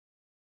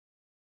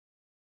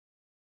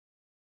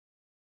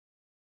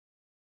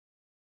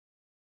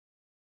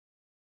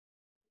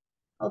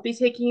I'll be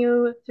taking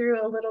you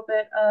through a little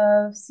bit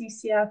of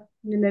CCF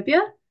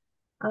Namibia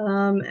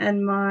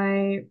and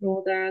my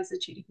role there as a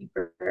cheetah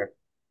keeper.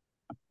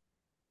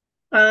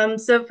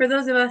 So for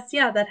those of us,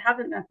 that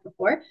haven't met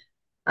before,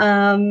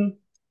 um,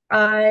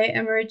 I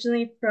am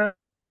originally from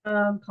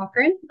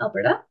Cochrane,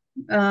 Alberta.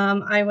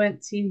 I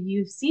went to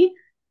UC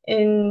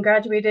and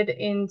graduated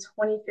in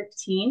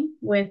 2015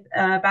 with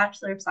a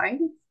Bachelor of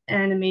Science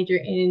and a major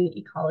in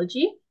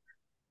ecology.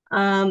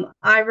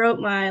 I wrote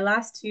my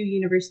last two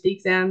university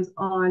exams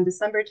on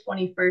December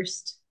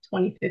 21st,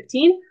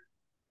 2015.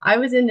 I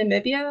was in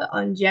Namibia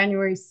on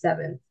January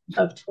 7th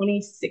of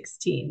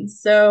 2016.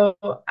 So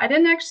I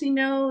didn't actually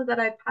know that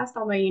I passed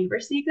all my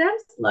university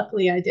exams.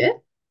 Luckily, I did.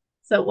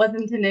 So it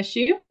wasn't an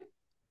issue.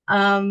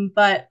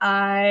 But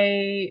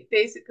I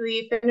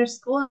basically finished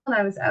school and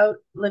I was out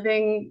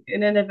living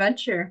in an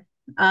adventure.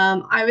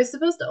 I was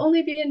supposed to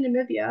only be in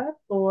Namibia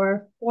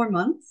for 4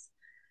 months.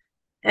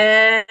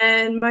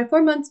 And my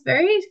 4 months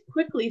very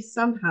quickly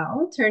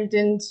somehow turned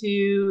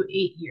into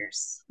 8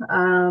 years.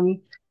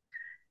 And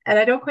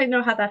I don't quite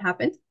know how that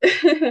happened,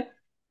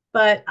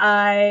 but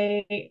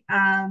I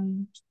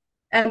am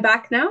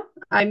back now.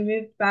 I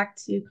moved back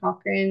to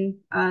Cochrane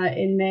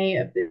in May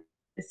of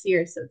this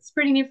year, so it's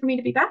pretty new for me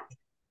to be back.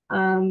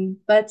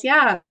 But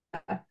yeah,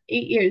 8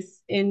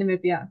 years in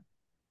Namibia.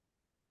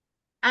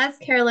 As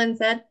Carolyn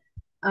said,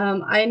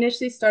 I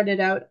initially started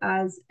out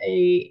as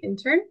a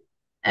intern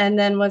and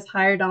then was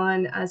hired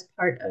on as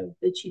part of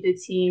the cheetah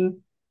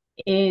team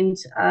in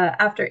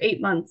after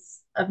 8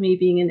 months of me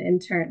being an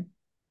intern.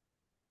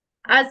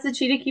 As the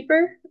cheetah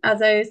keeper,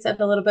 as I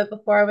said a little bit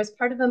before, I was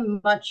part of a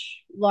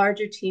much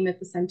larger team at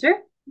the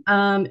center.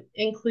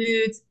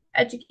 Includes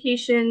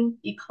education,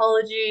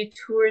 ecology,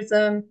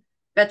 tourism,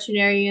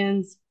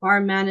 veterinarians,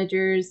 farm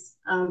managers,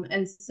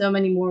 and so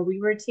many more. We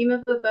were a team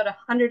of about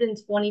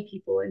 120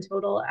 people in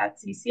total at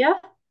CCF.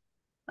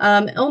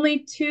 Only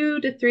 2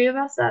 to 3 of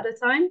us at a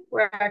time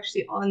were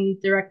actually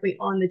directly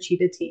on the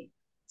cheetah team.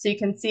 So you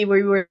can see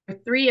we were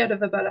 3 out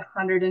of about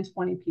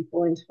 120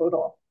 people in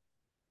total.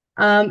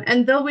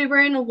 And though we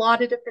were in a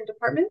lot of different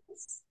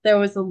departments, there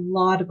was a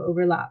lot of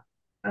overlap.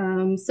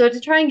 So to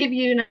try and give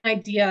you an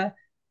idea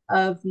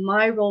of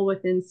my role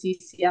within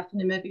CCF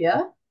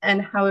Namibia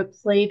and how it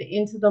played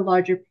into the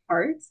larger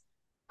parts,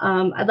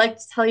 I'd like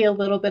to tell you a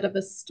little bit of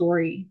a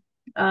story.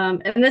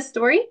 And this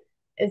story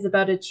is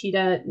about a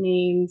cheetah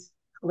named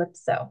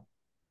Calypso.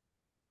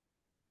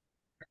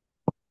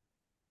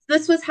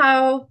 This was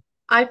how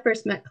I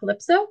first met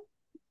Calypso.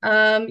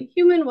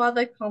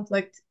 Human-wildlife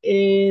conflict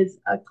is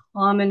a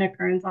common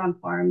occurrence on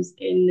farms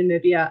in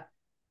Namibia.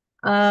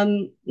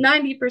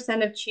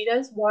 90% of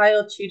cheetahs,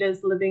 wild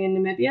cheetahs living in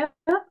Namibia,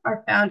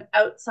 are found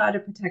outside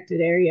of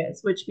protected areas,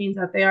 which means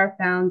that they are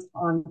found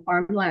on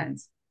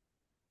farmlands.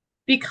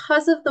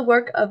 Because of the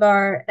work of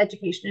our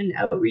education and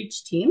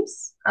outreach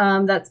teams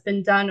that's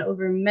been done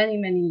over many,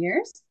 many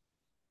years,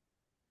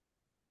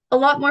 a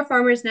lot more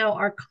farmers now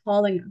are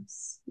calling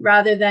us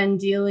rather than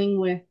dealing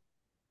with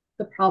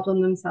the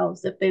problem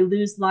themselves. If they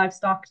lose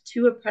livestock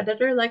to a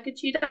predator like a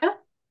cheetah,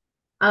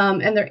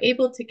 and they're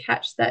able to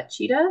catch that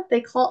cheetah,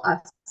 they call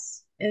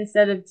us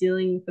instead of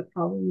dealing with the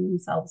problem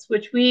themselves,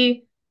 which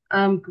we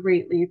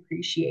greatly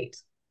appreciate.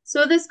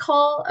 So this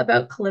call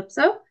about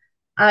Calypso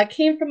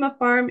came from a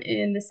farm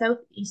in the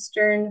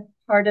southeastern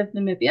part of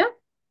Namibia,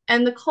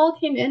 and the call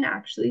came in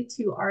actually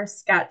to our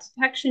scat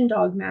detection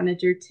dog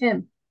manager,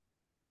 Tim.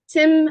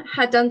 Tim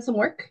had done some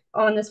work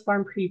on this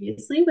farm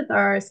previously with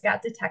our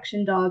scat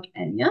detection dog,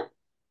 Enya,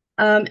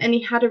 and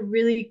he had a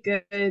really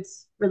good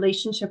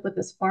relationship with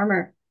this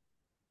farmer.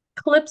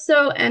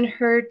 Calypso and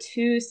her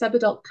two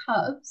subadult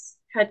cubs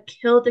had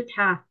killed a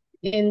calf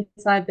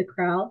inside the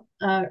corral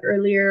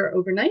earlier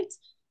overnight.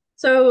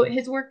 So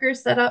his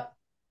workers set up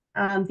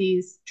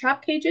these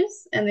trap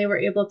cages and they were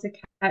able to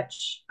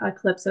catch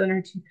Calypso and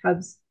her two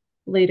cubs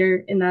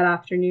later in that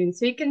afternoon.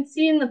 So you can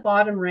see in the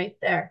bottom right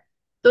there,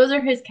 those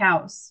are his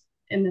cows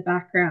in the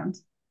background.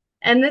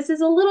 And this is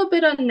a little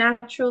bit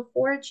unnatural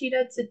for a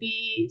cheetah to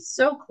be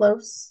so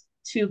close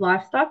to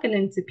livestock and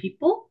into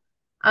people.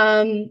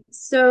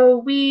 So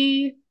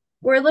we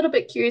were a little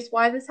bit curious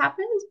why this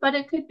happened, but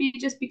it could be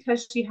just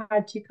because she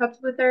had two cubs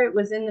with her. It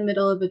was in the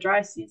middle of a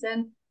dry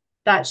season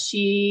that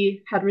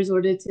she had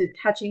resorted to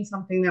catching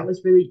something that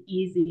was really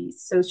easy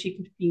so she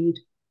could feed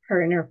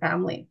her and her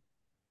family.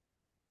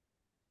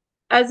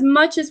 As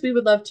much as we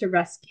would love to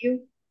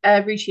rescue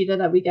every cheetah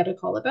that we get a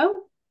call about,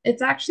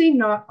 it's actually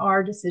not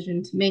our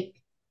decision to make.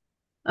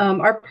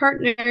 Our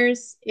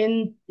partners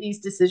in these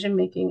decision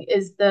making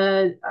is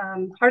the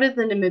part of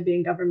the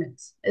Namibian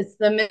government. It's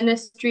the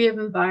Ministry of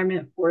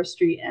Environment,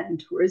 Forestry,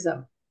 and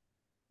Tourism.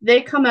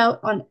 They come out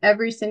on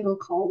every single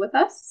call with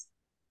us,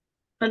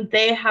 and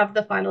they have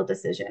the final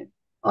decision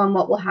on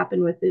what will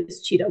happen with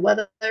this cheetah,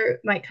 whether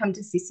it might come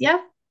to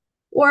CCF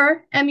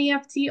or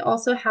MEFT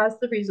also has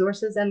the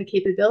resources and the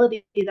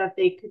capability that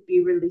they could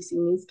be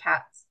releasing these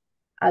cats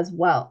as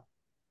well.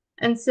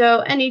 And so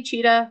any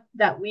cheetah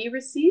that we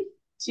receive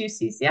to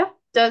CCF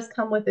does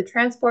come with a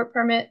transport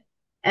permit,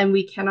 and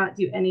we cannot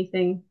do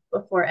anything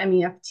before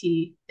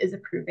MEFT is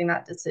approving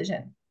that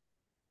decision.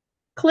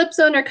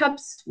 Calypso and her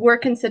cubs were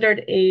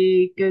considered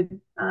a good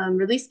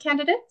release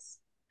candidates,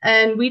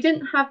 and we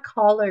didn't have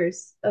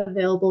collars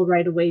available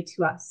right away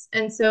to us.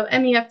 And so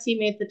MEFT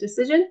made the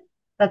decision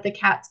that the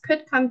cats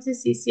could come to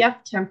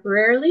CCF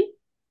temporarily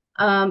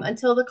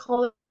until the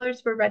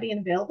collars were ready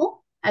and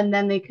available, and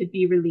then they could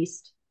be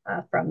released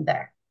from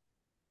there.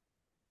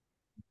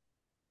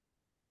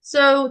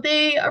 So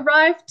they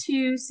arrived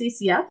to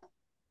CCF.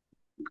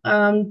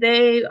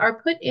 They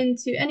are put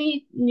into,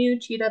 any new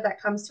cheetah that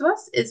comes to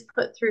us is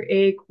put through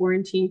a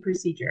quarantine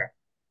procedure.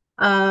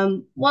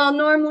 While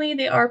normally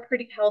they are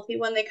pretty healthy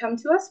when they come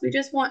to us, we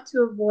just want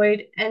to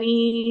avoid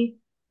any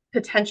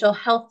potential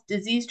health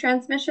disease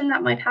transmission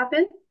that might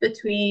happen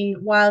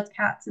between wild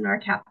cats and our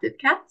captive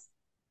cats.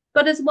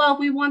 But as well,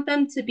 we want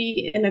them to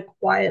be in a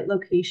quiet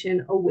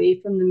location,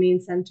 away from the main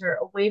center,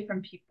 away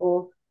from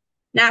people.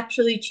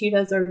 Naturally,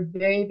 cheetahs are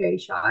very, very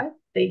shy.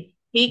 They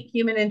hate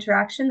human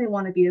interaction. They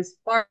want to be as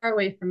far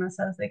away from us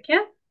as they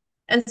can.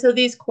 And so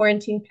these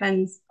quarantine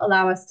pens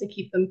allow us to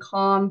keep them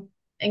calm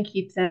and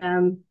keep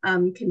them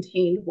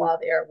contained while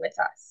they are with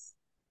us.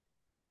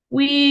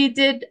 We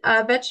did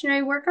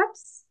veterinary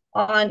workups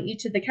on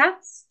each of the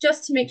cats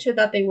just to make sure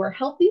that they were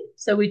healthy.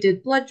 So we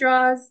did blood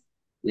draws.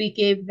 We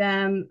gave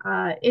them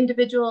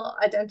individual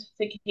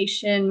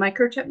identification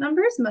microchip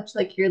numbers, much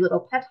like your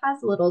little pet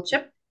has a little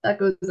chip that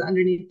goes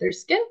underneath their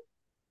skin.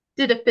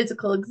 Did a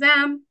physical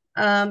exam,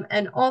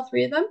 and all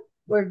three of them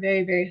were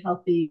very, very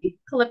healthy.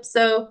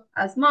 Calypso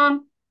as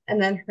mom,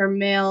 and then her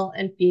male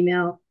and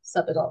female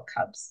subadult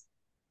cubs.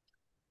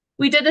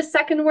 We did a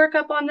second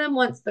workup on them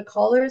once the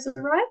collars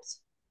arrived,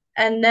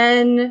 and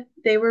then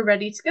they were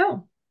ready to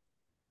go.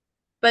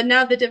 But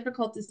now the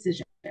difficult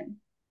decision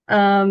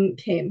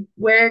came.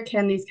 Where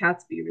can these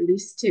cats be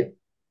released to?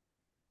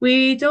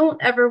 We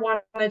don't ever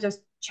want to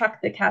just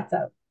chuck the cats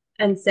out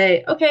and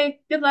say, okay,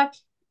 good luck,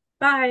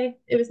 bye,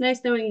 it was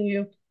nice knowing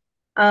you.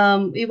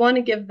 We want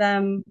to give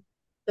them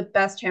the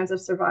best chance of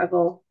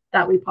survival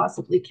that we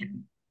possibly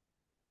can.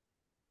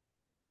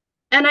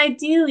 And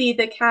ideally,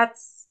 the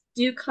cats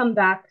do come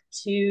back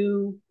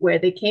to where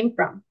they came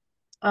from,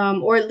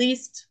 or at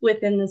least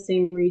within the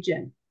same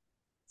region.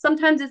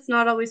 Sometimes it's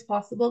not always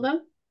possible,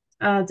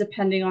 though,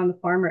 depending on the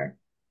farmer.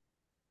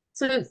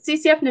 So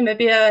CCF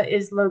Namibia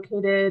is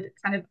located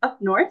kind of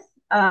up north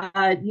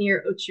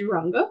near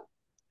Otjiwarongo.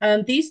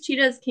 These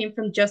cheetahs came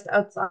from just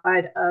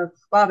outside of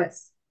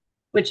Gobabis,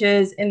 which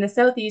is in the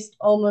southeast,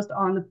 almost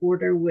on the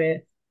border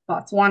with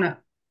Botswana.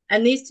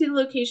 And these two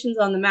locations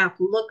on the map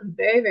look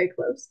very, very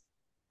close.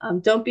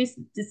 Don't be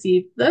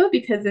deceived, though,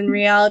 because in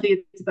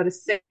reality, it's about a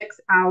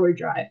 6-hour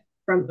drive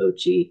from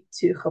Ochi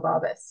to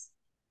Gobabis.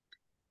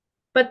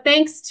 But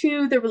thanks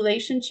to the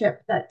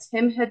relationship that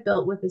Tim had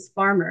built with his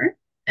farmer,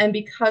 and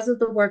because of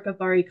the work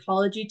of our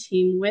ecology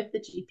team with the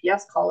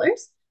GPS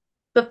collars,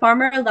 the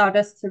farmer allowed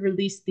us to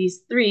release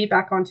these 3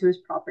 back onto his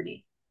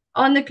property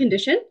on the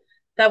condition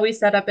that we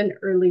set up an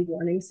early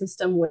warning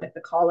system with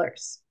the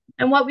collars.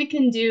 And what we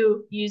can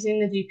do using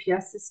the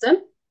GPS system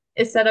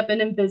is set up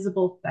an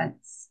invisible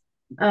fence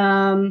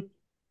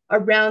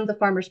around the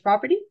farmer's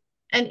property.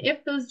 And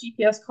if those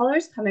GPS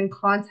collars come in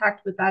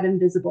contact with that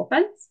invisible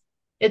fence,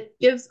 it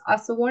gives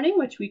us a warning,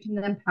 which we can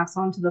then pass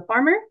on to the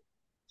farmer.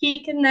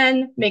 He can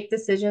then make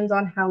decisions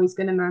on how he's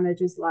going to manage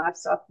his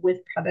livestock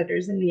with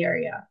predators in the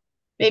area.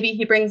 Maybe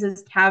he brings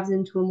his calves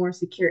into a more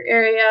secure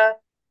area.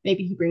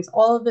 Maybe he brings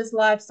all of his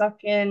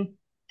livestock in,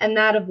 and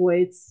that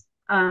avoids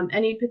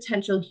any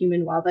potential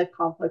human-wildlife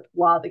conflict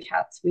while the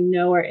cats we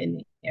know are in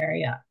the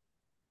area.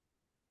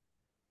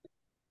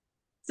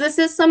 So this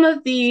is some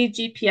of the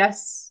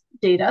GPS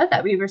data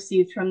that we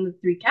received from the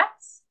 3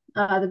 cats.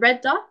 The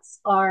red dots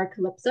are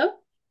Calypso.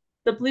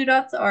 The blue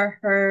dots are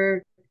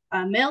her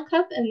male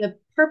cub, and the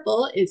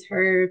purple is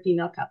her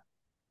female cub.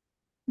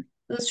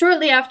 So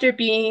shortly after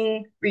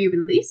being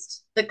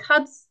re-released, the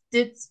cubs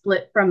did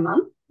split from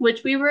mom,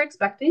 which we were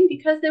expecting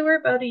because they were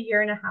about 1.5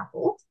 years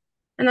old.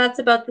 And that's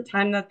about the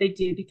time that they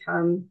do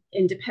become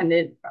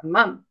independent from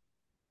mom.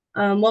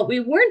 What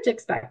we weren't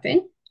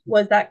expecting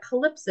was that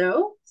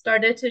Calypso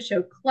started to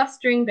show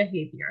clustering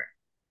behavior,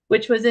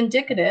 which was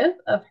indicative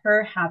of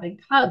her having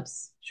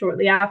cubs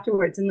shortly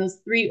afterwards. And those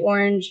 3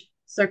 orange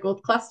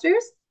circled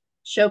clusters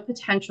show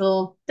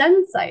potential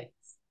den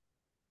sites.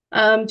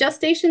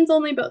 Gestation's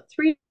only about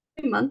 3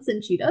 months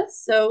in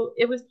cheetahs, so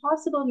it was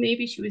possible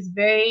maybe she was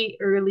very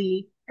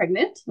early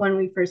pregnant when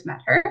we first met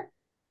her.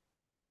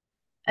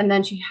 And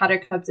then she had her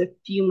cubs a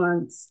few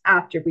months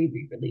after we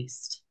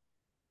re-released.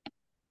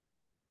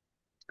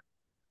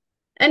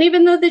 And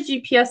even though the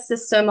GPS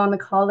system on the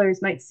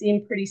collars might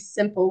seem pretty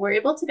simple, we're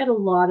able to get a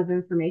lot of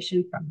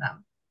information from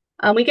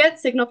them. We get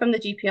signal from the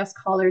GPS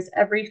collars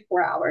every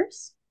 4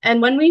 hours.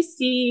 And when we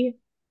see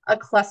a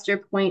cluster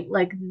point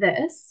like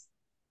this,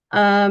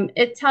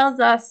 it tells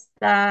us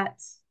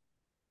that,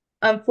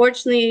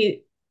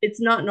 unfortunately,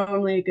 it's not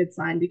normally a good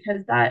sign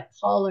because that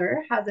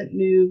collar hasn't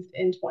moved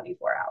in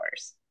 24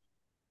 hours.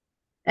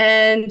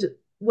 And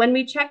when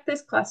we checked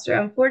this cluster,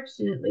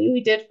 unfortunately,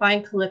 we did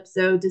find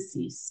Calypso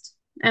deceased.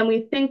 And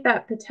we think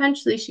that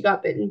potentially she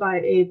got bitten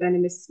by a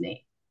venomous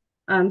snake,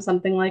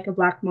 something like a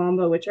black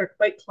mamba, which are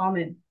quite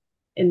common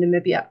in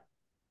Namibia.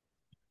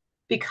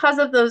 Because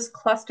of those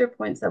cluster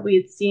points that we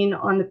had seen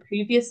on the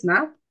previous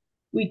map,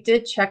 we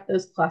did check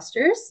those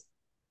clusters.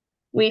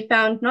 We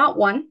found not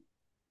one,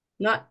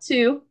 not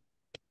two,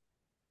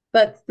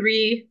 but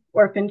three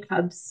orphan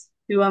cubs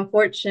who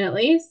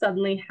unfortunately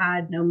suddenly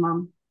had no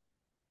mom.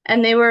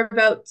 And they were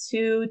about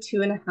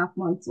 2.5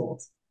 months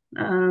old.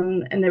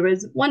 And there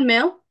was one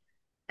male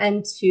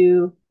and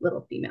two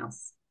little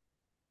females.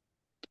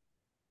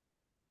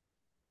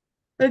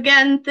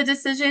 Again, the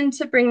decision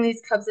to bring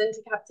these cubs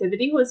into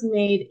captivity was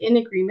made in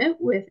agreement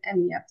with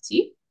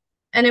MEFT,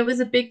 and it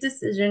was a big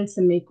decision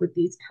to make with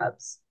these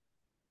cubs.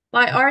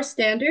 By our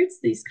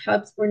standards, these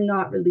cubs were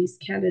not release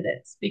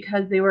candidates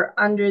because they were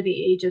under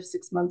the age of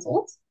 6 months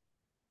old,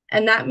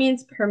 and that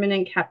means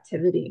permanent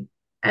captivity.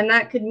 And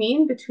that could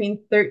mean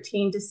between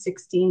 13 to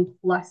 16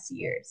 plus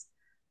years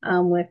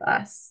with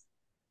us.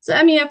 So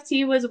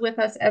MEFT was with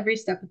us every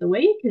step of the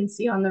way. You can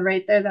see on the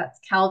right there, that's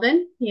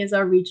Calvin. He is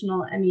our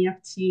regional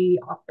MEFT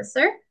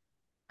officer.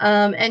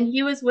 And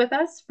he was with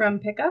us from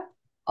pickup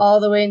all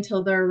the way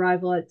until their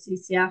arrival at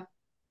CCF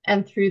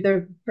and through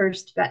their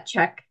first vet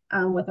check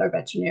with our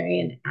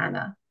veterinarian,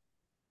 Anna.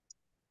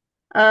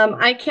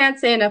 I can't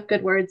say enough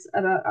good words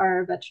about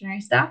our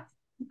veterinary staff,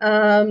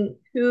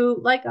 who,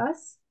 like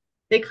us,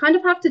 they kind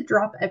of have to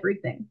drop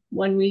everything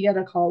when we get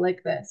a call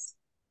like this.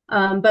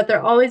 But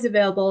they're always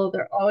available.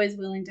 They're always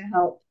willing to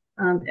help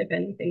if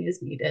anything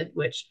is needed,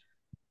 which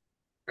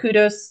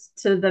kudos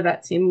to the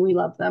vet team. We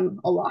love them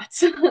a lot.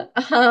 So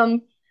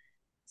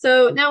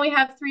now we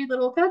have three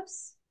little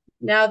cubs.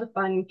 Now the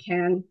fun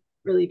can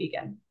really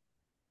begin.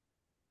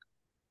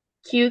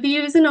 Cue the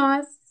oohs and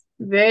ahs.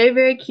 Very,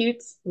 very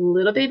cute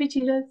little baby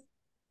cheetahs.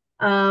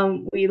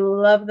 We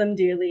love them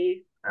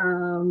dearly.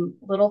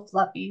 Little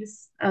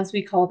fluffies, as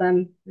we call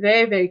them.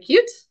 Very, very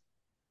cute.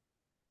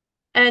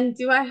 And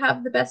do I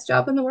have the best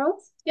job in the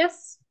world?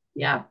 Yes.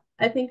 Yeah,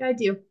 I think I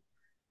do.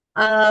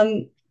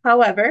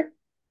 However,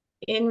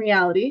 in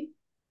reality,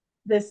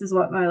 this is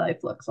what my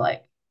life looks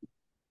like.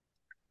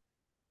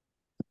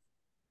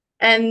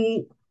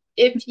 And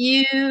if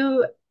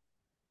you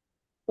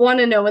want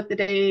to know what the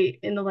day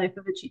in the life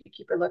of a cheetah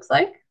keeper looks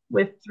like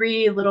with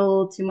three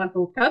little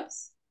 2-month-old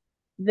cubs,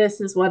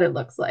 this is what it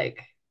looks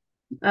like.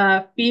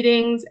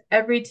 Feedings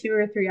every 2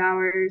 or 3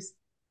 hours.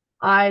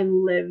 I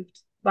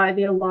lived by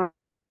the alarms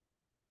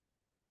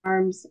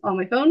on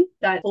my phone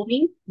that told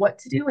me what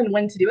to do and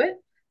when to do it.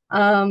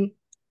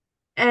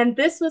 And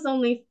this was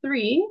only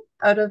 3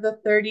 out of the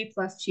 30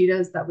 plus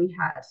cheetahs that we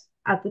had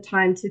at the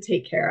time to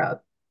take care of.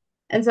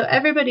 And so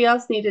everybody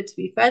else needed to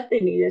be fed.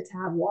 They needed to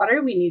have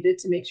water. We needed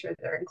to make sure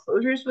their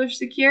enclosures were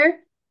secure.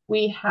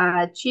 We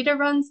had cheetah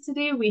runs to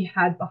do. We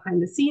had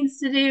behind the scenes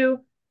to do.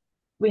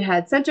 We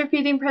had center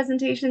feeding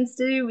presentations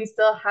to do. We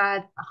still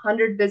had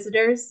 100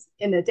 visitors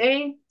in a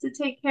day to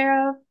take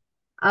care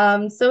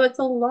of. So it's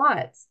a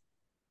lot.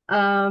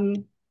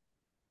 And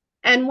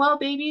while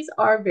babies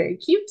are very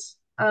cute,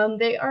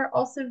 they are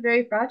also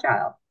very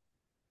fragile.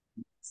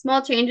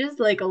 Small changes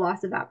like a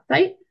loss of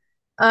appetite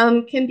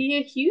can be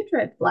a huge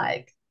red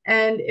flag.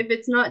 And if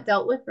it's not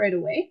dealt with right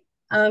away,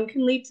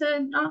 can lead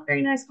to not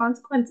very nice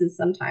consequences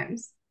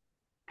sometimes.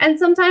 And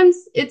sometimes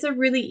it's a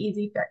really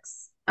easy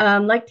fix,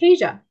 like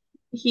Tasia.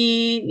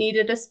 He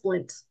needed a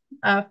splint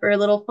for a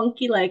little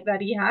funky leg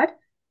that he had.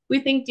 We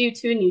think due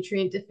to a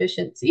nutrient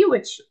deficiency,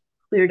 which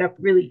cleared up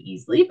really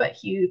easily, but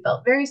he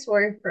felt very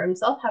sorry for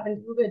himself having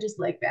to get his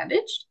leg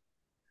bandaged.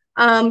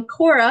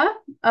 Cora,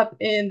 up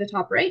in the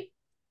top right,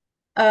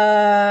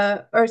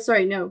 or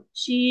sorry, no,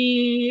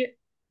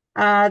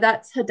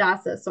 that's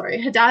Hadassah,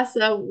 sorry.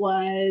 Hadassah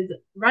was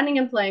running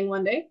and playing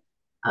one day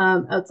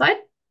outside.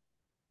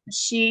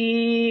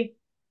 She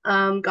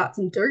got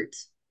some dirt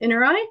in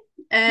her eye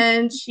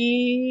and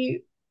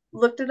she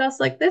looked at us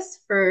like this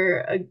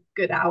for a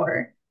good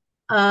hour.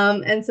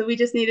 And so we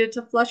just needed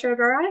to flush out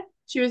her eye.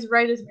 She was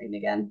right as rain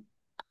again.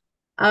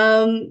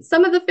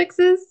 Some of the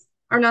fixes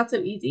are not so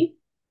easy.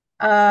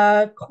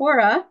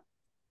 Cora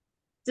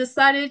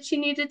decided she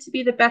needed to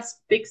be the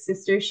best big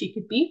sister she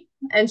could be,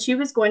 and she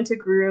was going to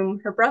groom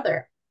her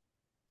brother.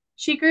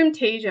 She groomed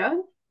Tasia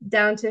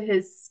down to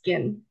his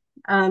skin.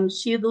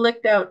 She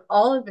licked out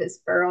all of his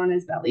fur on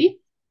his belly.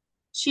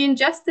 She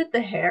ingested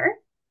the hair,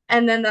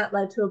 and then that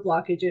led to a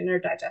blockage in her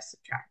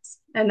digestive tract.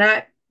 And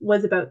that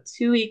was about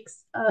 2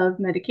 weeks of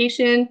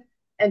medication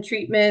and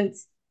treatment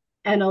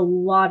and a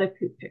lot of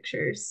poop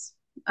pictures,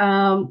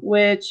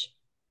 which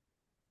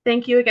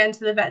thank you again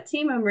to the vet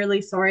team. I'm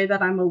really sorry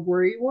that I'm a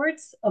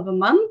worrywart of a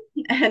mom,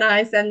 and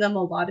I send them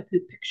a lot of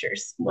poop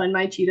pictures when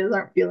my cheetahs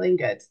aren't feeling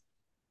good.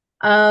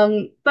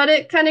 But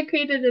it kind of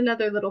created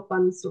another little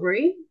fun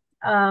story.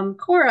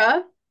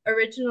 Cora,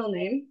 original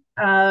name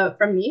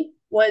from me,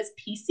 was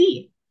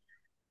PC.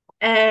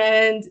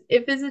 And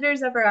if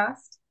visitors ever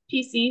asked,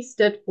 PC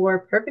stood for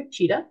Perfect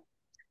Cheetah.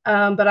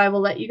 But I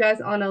will let you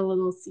guys on a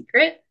little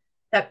secret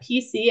that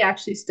PC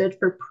actually stood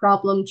for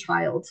Problem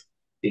Child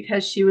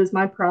because she was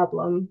my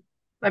problem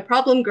my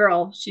problem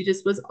girl. She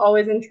just was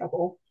always in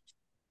trouble.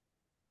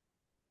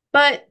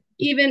 But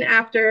even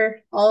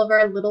after all of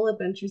our little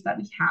adventures that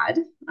we had,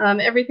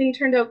 everything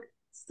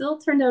still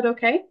turned out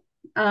okay.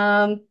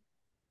 Um,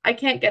 I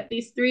can't get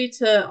these three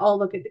to all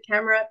look at the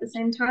camera at the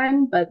same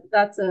time, but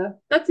that's a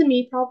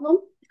me problem,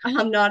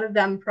 not a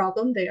them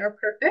problem. They are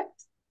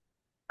perfect.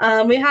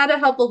 We had a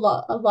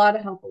lot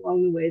of help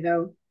along the way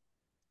though.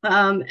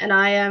 And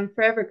I am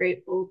forever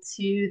grateful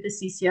to the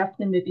CCF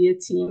Namibia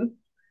team.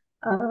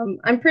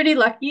 I'm pretty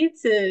lucky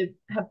to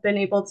have been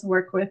able to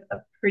work with a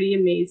pretty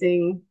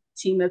amazing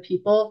team of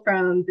people,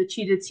 from the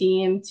cheetah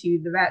team to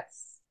the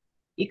vets,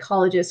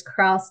 ecologists,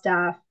 corral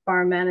staff,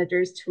 farm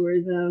managers,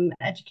 tourism,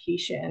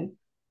 education.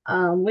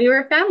 We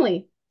were a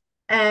family,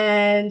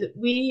 and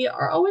we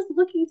are always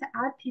looking to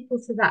add people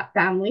to that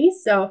family.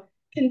 So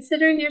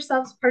considering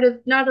yourselves part of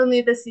not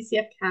only the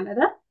CCF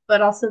Canada,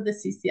 but also the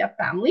CCF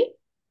family.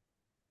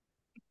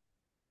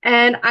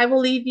 And I will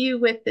leave you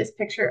with this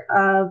picture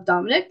of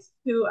Dominic,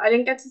 who I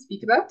didn't get to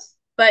speak about,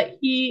 but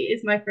he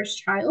is my first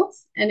child.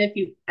 And if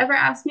you ever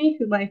ask me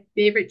who my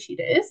favorite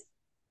cheetah is,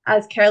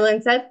 as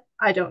Carolyn said,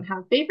 I don't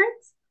have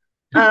favorites.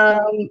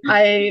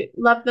 I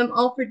love them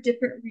all for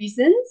different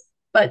reasons,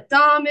 but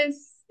Dom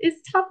is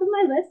top of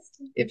my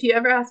list if you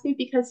ever ask me,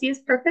 because he is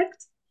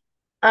perfect.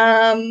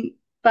 Um,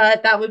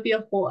 but that would be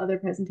a whole other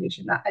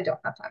presentation that I don't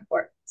have time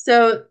for.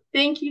 So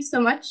thank you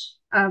so much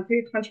for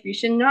your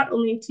contribution, not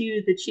only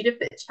to the Cheetah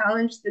Fit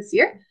Challenge this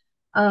year,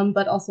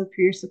 but also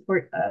for your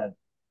support of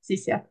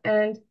CCF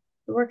and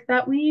the work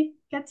that we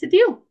get to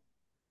do.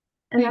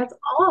 And Thank that's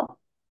all.